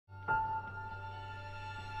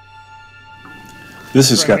This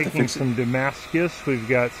has got to making fix it. some Damascus. We've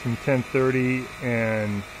got some 1030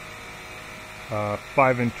 and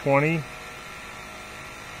 5 and 20. I'm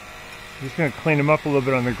just going to clean them up a little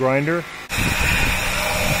bit on the grinder.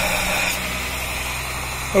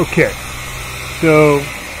 Okay, so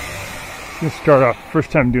let's start off.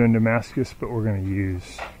 First time doing Damascus, but we're going to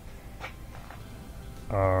use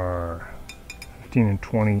our 15 and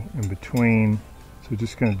 20 in between. So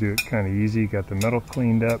just going to do it kind of easy. Got the metal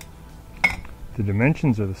cleaned up. The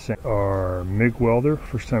dimensions are the same. Our Mig-Welder,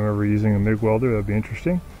 first time ever using a Mig-Welder, that'll be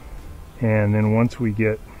interesting. And then once we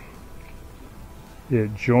get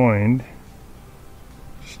it joined,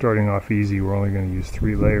 starting off easy, we're only going to use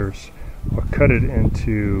 3 layers. I'll cut it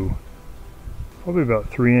into probably about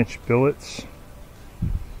 3-inch billets,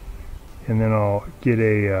 and then I'll get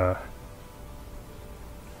a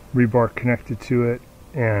rebar connected to it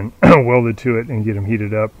and welded to it and get them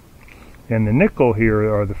heated up. And the nickel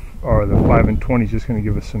here are the 5 and 20, just going to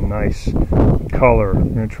give us some nice color.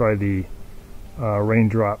 I'm going to try the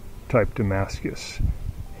raindrop type Damascus,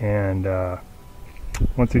 and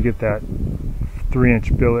once I get that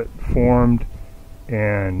 3-inch billet formed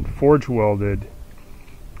and forge welded,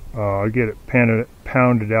 I'll get it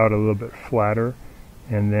pounded out a little bit flatter,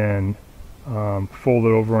 and then fold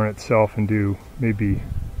it over on itself and do maybe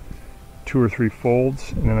 2 or 3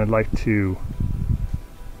 folds. And then I'd like to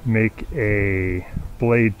make a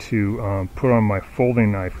blade to put on my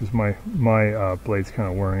folding knife, because my blade's kind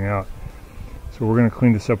of wearing out. So we're going to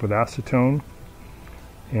clean this up with acetone,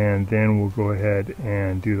 and then we'll go ahead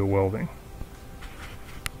and do the welding.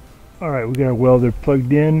 Alright, we got our welder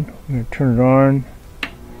plugged in. I'm going to turn it on.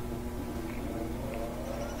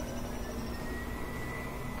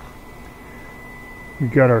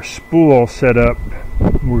 We've got our spool all set up.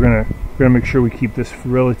 We're gonna make sure we keep this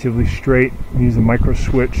relatively straight. Use a micro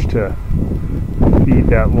switch to feed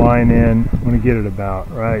that line in. I'm gonna get it about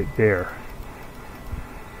right there.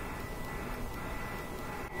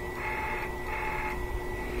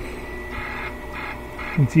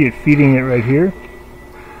 You can see it feeding it right here.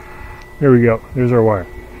 There we go. There's our wire.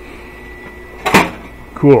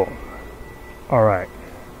 Cool. Alright.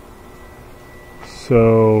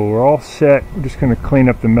 So we're all set. We're just going to clean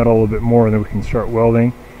up the metal a little bit more, and then we can start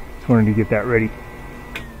welding. Just wanted to get that ready.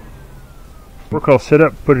 Work all set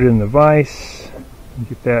up, put it in the vise,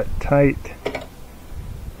 get that tight.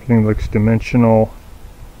 Everything looks dimensional.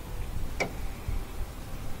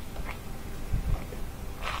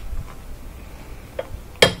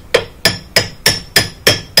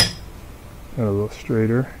 Got a little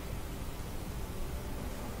straighter.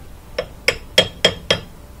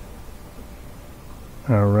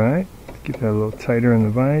 Alright, get that a little tighter in the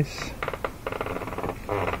vise.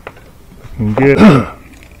 Looking good.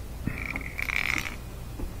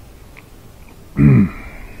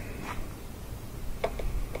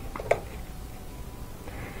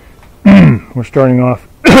 We're starting off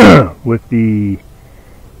with the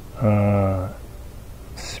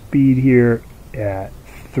speed here at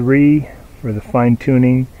 3 for the fine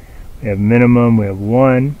tuning. We have minimum, we have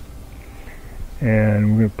 1,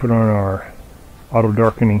 and we're going to put on our auto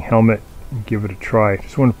darkening helmet and give it a try.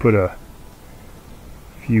 Just want to put a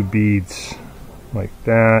few beads like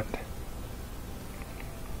that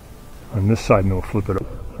on this side, and we'll flip it up.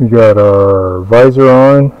 We got our visor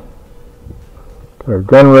on, got our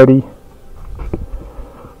gun ready.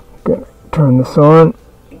 Gonna turn this on.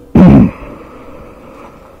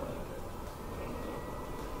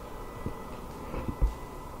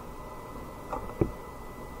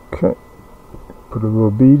 Okay, put a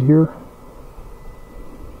little bead here.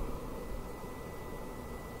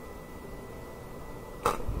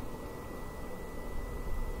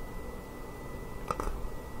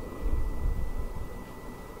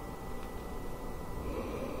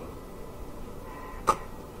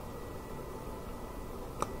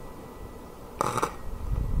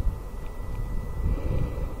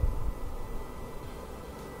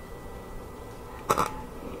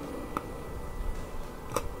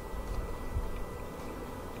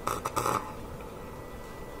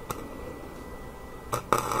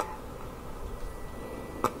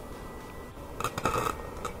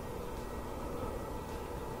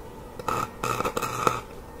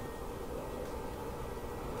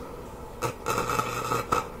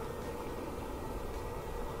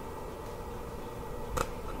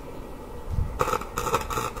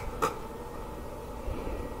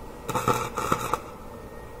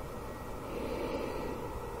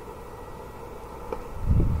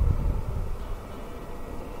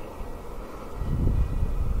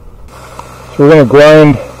 So we're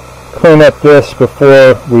going to clean up this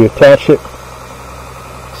before we attach it.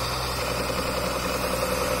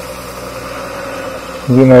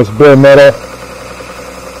 Get a nice bare metal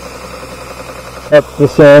up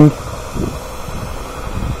this end.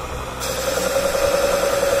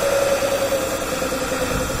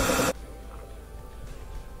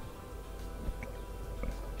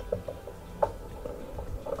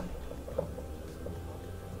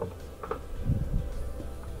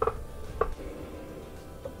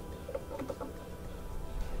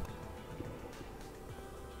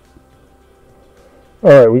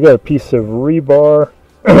 Alright, we got a piece of rebar.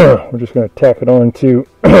 We're just going to tack it on to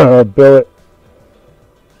our billet.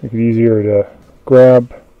 Make it easier to grab.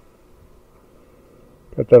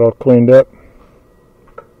 Got that all cleaned up.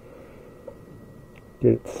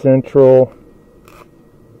 Get it central.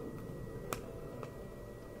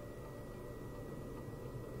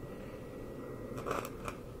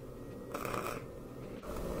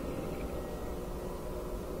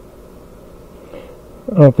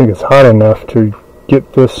 I don't think it's hot enough to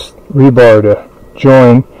get this rebar to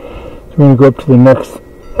join. So we're going to go up to the next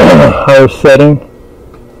higher setting,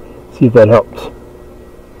 see if that helps.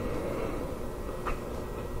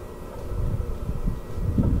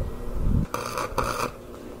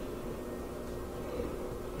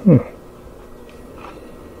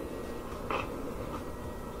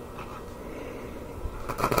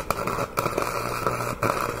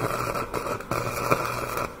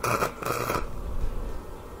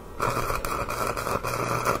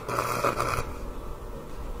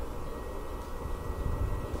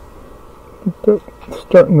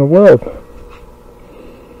 Starting to weld.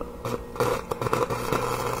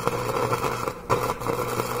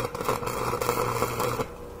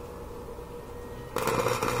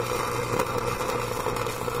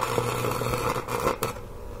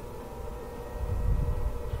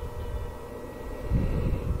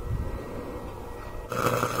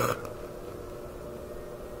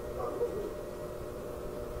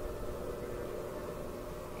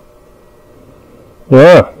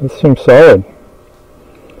 Yeah, this seems solid.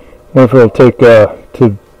 I wonder if it'll take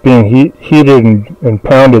to being heated and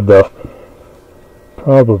pounded though.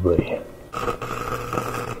 Probably.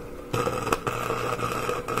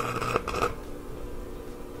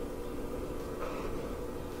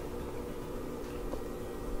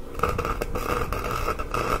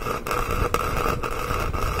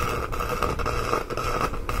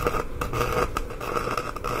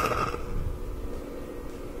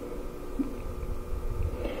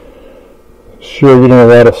 Sure, getting a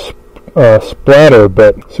lot of splatter,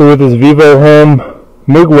 but so with this Vivo Home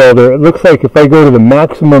Mig-Welder, it looks like if I go to the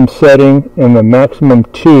maximum setting and the maximum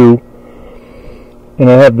 2, and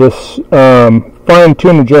I have this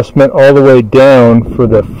fine-tune adjustment all the way down for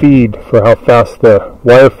the feed, for how fast the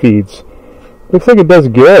wire feeds, looks like it does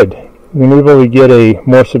good. I'm able to get a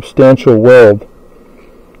more substantial weld.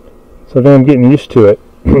 So I think I'm getting used to it.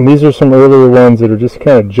 These are some earlier ones that are just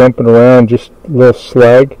kind of jumping around, just a little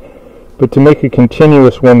slag. But to make a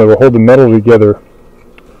continuous one that will hold the metal together,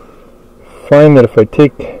 find that if I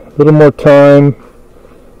take a little more time,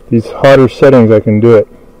 these hotter settings, I can do it.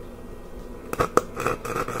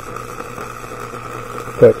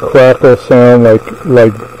 That crackle sound like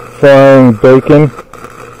frying bacon.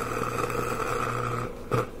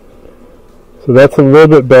 So that's a little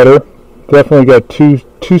bit better. Definitely got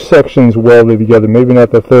two sections welded together, maybe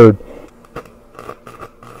not the third.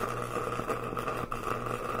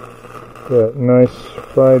 That nice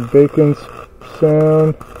fried bacon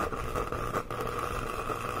sound.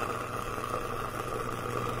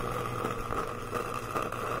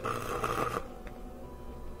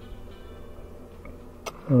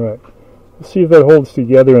 Alright, let's see if that holds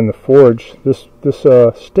together in the forge. This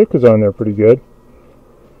stick is on there pretty good.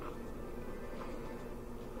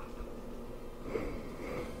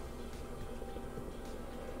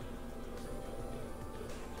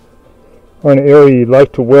 On an area you'd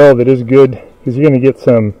like to weld, it is good because you're going to get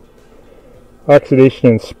some oxidation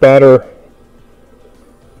and spatter,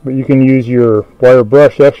 but you can use your wire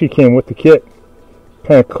brush. It actually came with the kit.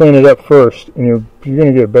 Kind of clean it up first and you're going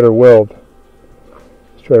to get a better weld.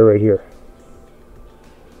 Let's try right here.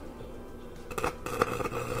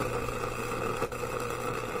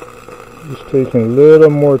 Just taking a little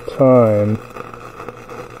more time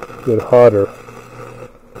to get hotter.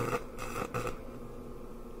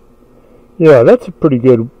 Yeah, that's a pretty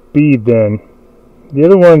good bead then. The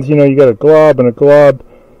other ones, you know, you got a glob and a glob.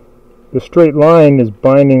 The straight line is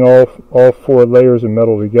binding all 4 layers of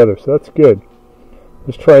metal together, so that's good.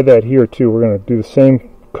 Let's try that here too. We're going to do the same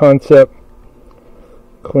concept.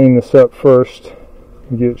 Clean this up first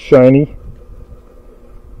and get it shiny.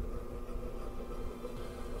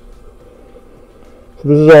 So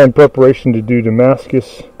this is all in preparation to do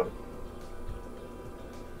Damascus.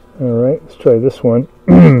 Alright, let's try this one.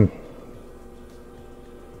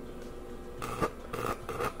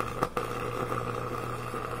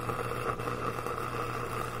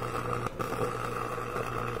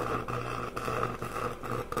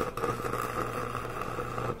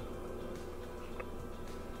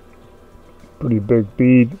 Pretty big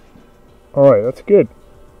bead. Alright, that's good.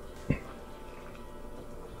 I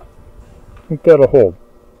think that'll hold.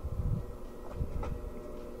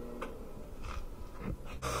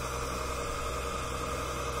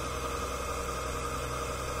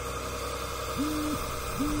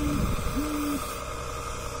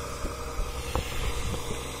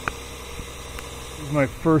 This is my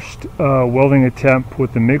first welding attempt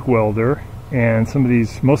with the Mig-Welder, and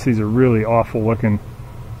most of these are really awful looking.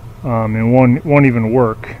 And one won't even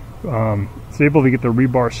work. It's able to get the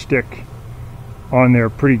rebar stick on there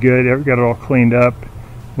pretty good. I've got it all cleaned up.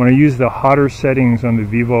 When I use the hotter settings on the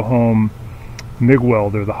Vivo Home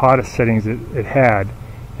Mig-Welder, the hottest settings it had,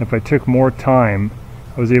 if I took more time,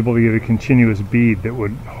 I was able to get a continuous bead that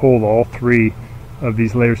would hold all three of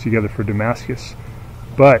these layers together for Damascus.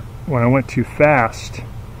 But when I went too fast,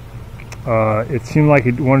 it seemed like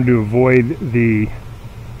it wanted to avoid the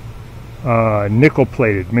nickel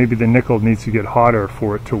plated. Maybe the nickel needs to get hotter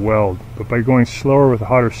for it to weld, but by going slower with a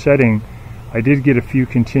hotter setting, I did get a few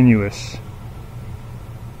continuous. So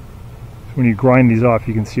when you grind these off,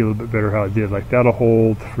 you can see a little bit better how it did. Like that'll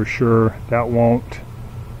hold for sure, that won't,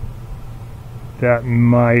 that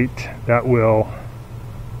might, that will.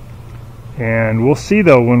 And we'll see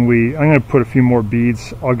though when I'm going to put a few more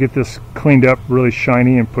beads. I'll get this cleaned up really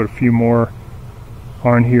shiny and put a few more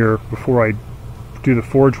on here before I do the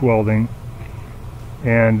forge welding,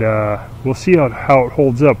 and we'll see how it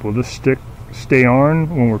holds up. Will this stay on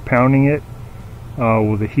when we're pounding it?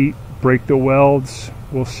 Will the heat break the welds?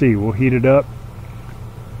 We'll see. We'll heat it up,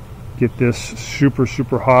 get this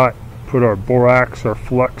super hot, put our borax, our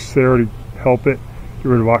flux there to help it get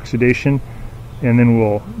rid of oxidation, and then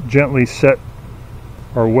we'll gently set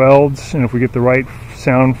our welds, and if we get the right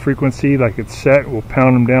sound frequency like it's set, we'll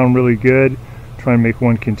pound them down really good, try and make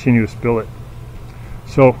one continuous billet.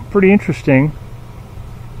 So pretty interesting.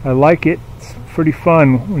 I like it. It's pretty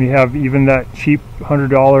fun when you have even that cheap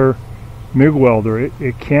 $100 Mig-Welder.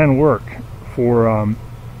 It can work for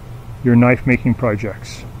your knife making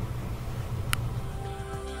projects.